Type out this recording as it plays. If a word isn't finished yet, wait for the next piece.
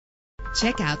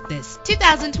Check out this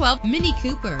 2012 Mini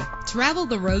Cooper. Travel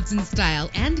the roads in style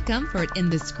and comfort in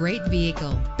this great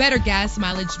vehicle. Better gas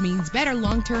mileage means better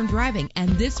long-term driving, and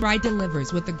this ride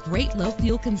delivers with a great low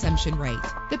fuel consumption rate.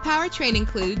 The powertrain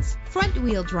includes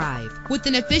front-wheel drive with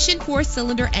an efficient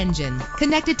 4-cylinder engine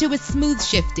connected to a smooth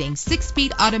shifting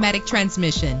 6-speed automatic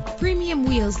transmission. Premium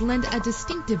wheels lend a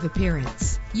distinctive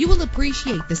appearance. You will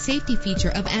appreciate the safety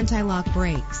feature of anti-lock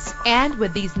brakes. And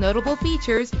with these notable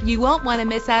features, you won't want to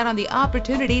miss out on the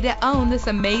opportunity to own this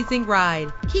amazing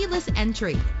ride. Keyless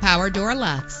entry, power door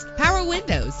locks, power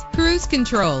windows, cruise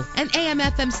control, an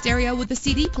AM/FM stereo with a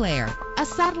CD player, a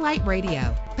satellite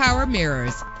radio, power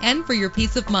mirrors. And for your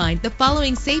peace of mind, the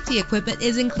following safety equipment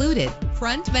is included: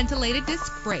 front ventilated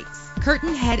disc brakes,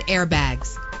 curtain head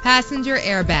airbags, passenger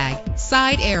airbag,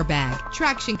 side airbag,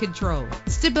 traction control,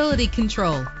 stability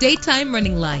control, daytime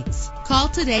running lights. Call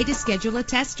today to schedule a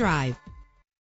test drive.